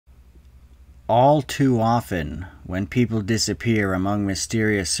All too often, when people disappear among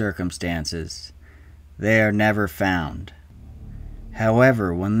mysterious circumstances, they are never found.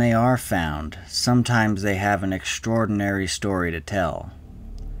 However, when they are found, sometimes they have an extraordinary story to tell.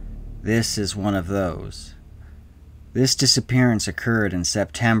 This is one of those. This disappearance occurred in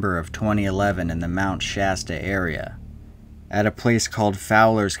September of 2011 in the Mount Shasta area, at a place called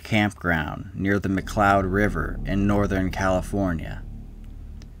Fowler's Campground near the McCloud River in Northern California.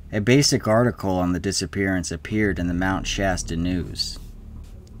 A basic article on the disappearance appeared in the Mount Shasta News.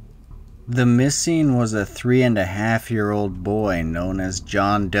 The missing was a 3.5-year-old boy known as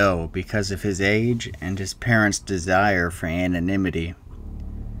John Doe because of his age and his parents' desire for anonymity.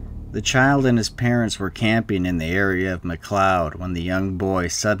 The child and his parents were camping in the area of McCloud when the young boy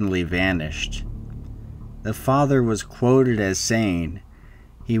suddenly vanished. The father was quoted as saying,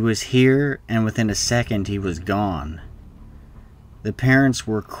 "He was here and within a second he was gone." The parents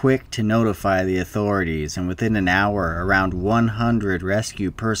were quick to notify the authorities, and within an hour, around 100 rescue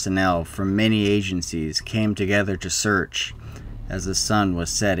personnel from many agencies came together to search as the sun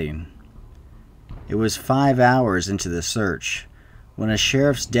was setting. It was 5 hours into the search when a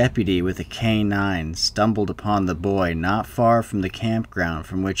sheriff's deputy with a K-9 stumbled upon the boy not far from the campground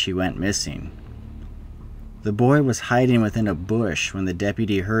from which he went missing. The boy was hiding within a bush when the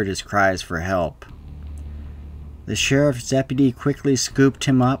deputy heard his cries for help. The sheriff's deputy quickly scooped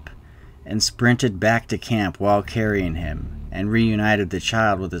him up and sprinted back to camp while carrying him, and reunited the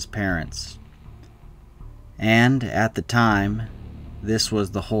child with his parents. And, at the time, this was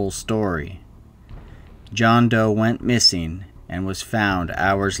the whole story. John Doe went missing and was found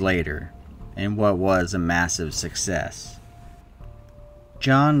hours later, in what was a massive success.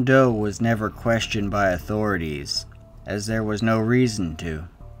 John Doe was never questioned by authorities, as there was no reason to,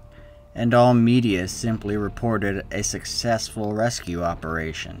 and all media simply reported a successful rescue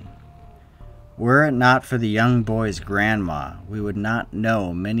operation. Were it not for the young boy's grandma, we would not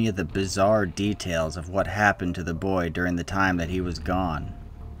know many of the bizarre details of what happened to the boy during the time that he was gone.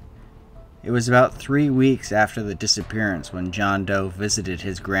 It was about 3 weeks after the disappearance when John Doe visited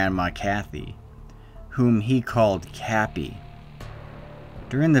his grandma Kathy, whom he called Cappy.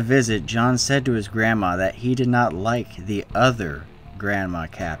 During the visit, John said to his grandma that he did not like the other Grandma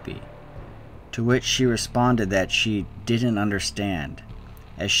Cappy, to which she responded that she didn't understand,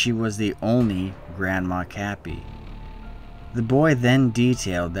 as she was the only Grandma Cappy. The boy then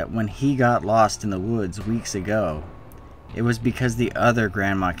detailed that when he got lost in the woods weeks ago, it was because the other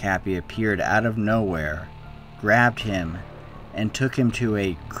Grandma Cappy appeared out of nowhere, grabbed him, and took him to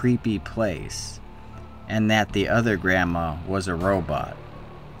a creepy place, and that the other grandma was a robot.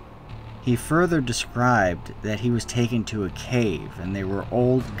 He further described that he was taken to a cave and there were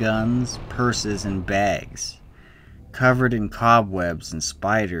old guns, purses, and bags, covered in cobwebs and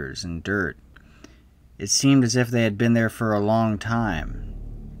spiders and dirt. It seemed as if they had been there for a long time,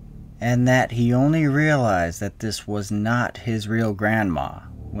 and that he only realized that this was not his real grandma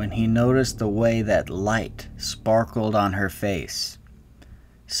when he noticed the way that light sparkled on her face.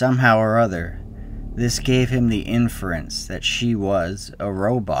 Somehow or other, this gave him the inference that she was a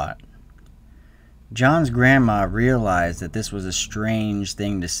robot. John's grandma realized that this was a strange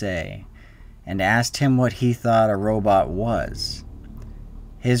thing to say, and asked him what he thought a robot was.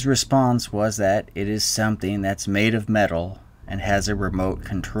 His response was that it is something that's made of metal and has a remote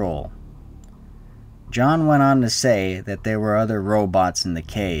control. John went on to say that there were other robots in the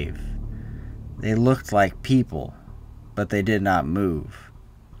cave. They looked like people, but they did not move.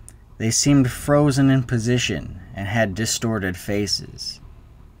 They seemed frozen in position and had distorted faces.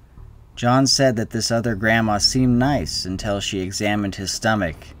 John said that this other grandma seemed nice until she examined his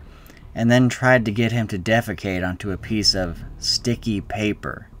stomach and then tried to get him to defecate onto a piece of sticky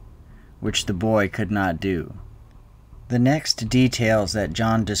paper, which the boy could not do. The next details that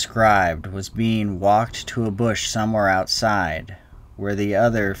John described was being walked to a bush somewhere outside, where the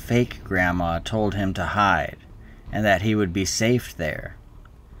other fake grandma told him to hide, and that he would be safe there.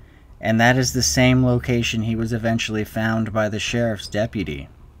 And that is the same location he was eventually found by the sheriff's deputy.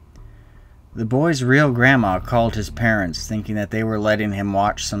 The boy's real grandma called his parents, thinking that they were letting him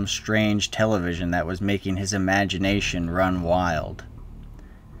watch some strange television that was making his imagination run wild.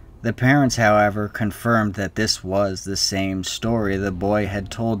 The parents, however, confirmed that this was the same story the boy had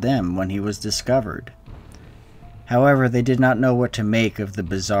told them when he was discovered. However, they did not know what to make of the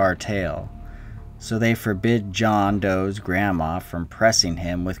bizarre tale, so they forbid John Doe's grandma from pressing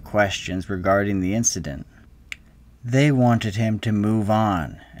him with questions regarding the incident. They wanted him to move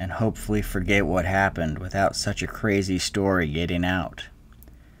on and hopefully forget what happened without such a crazy story getting out.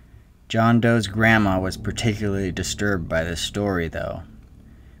 John Doe's grandma was particularly disturbed by this story, though,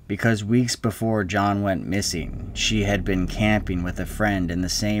 because weeks before John went missing, she had been camping with a friend in the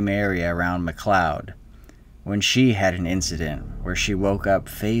same area around McLeod when she had an incident where she woke up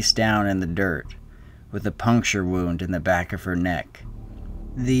face down in the dirt with a puncture wound in the back of her neck.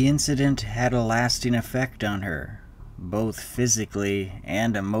 The incident had a lasting effect on her, both physically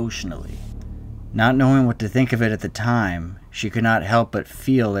and emotionally. Not knowing what to think of it at the time, she could not help but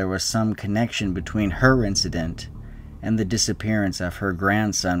feel there was some connection between her incident and the disappearance of her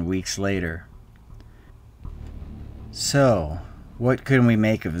grandson weeks later. So, what can we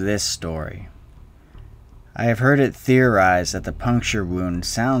make of this story? I have heard it theorized that the puncture wound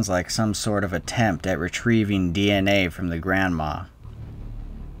sounds like some sort of attempt at retrieving DNA from the grandma.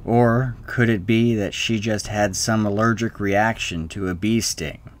 Or could it be that she just had some allergic reaction to a bee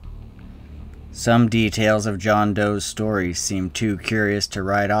sting? Some details of John Doe's story seem too curious to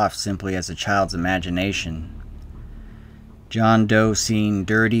write off simply as a child's imagination. John Doe seeing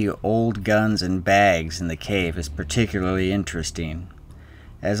dirty old guns and bags in the cave is particularly interesting,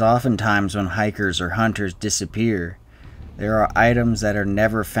 as oftentimes when hikers or hunters disappear, there are items that are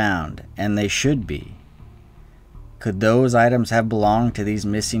never found, and they should be. Could those items have belonged to these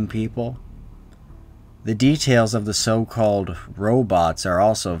missing people? The details of the so-called robots are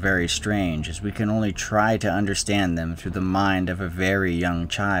also very strange, as we can only try to understand them through the mind of a very young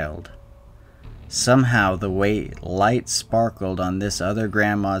child. Somehow the way light sparkled on this other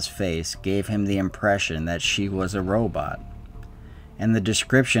grandma's face gave him the impression that she was a robot, and the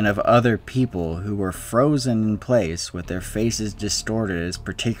description of other people who were frozen in place with their faces distorted is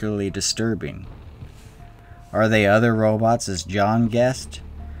particularly disturbing. Are they other robots as John guessed?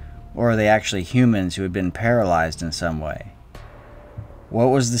 Or are they actually humans who had been paralyzed in some way? What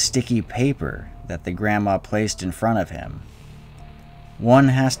was the sticky paper that the grandma placed in front of him? One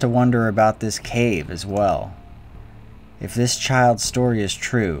has to wonder about this cave as well. If this child's story is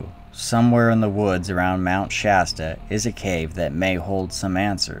true, somewhere in the woods around Mount Shasta is a cave that may hold some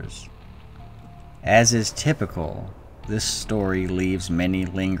answers. As is typical, this story leaves many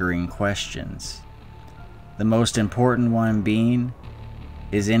lingering questions. The most important one being,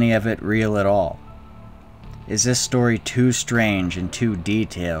 is any of it real at all? Is this story too strange and too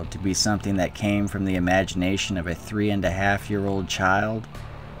detailed to be something that came from the imagination of a 3.5-year-old child?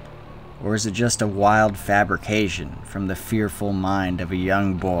 Or is it just a wild fabrication from the fearful mind of a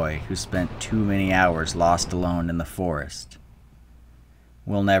young boy who spent too many hours lost alone in the forest?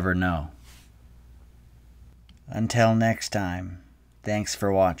 We'll never know. Until next time, thanks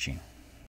for watching.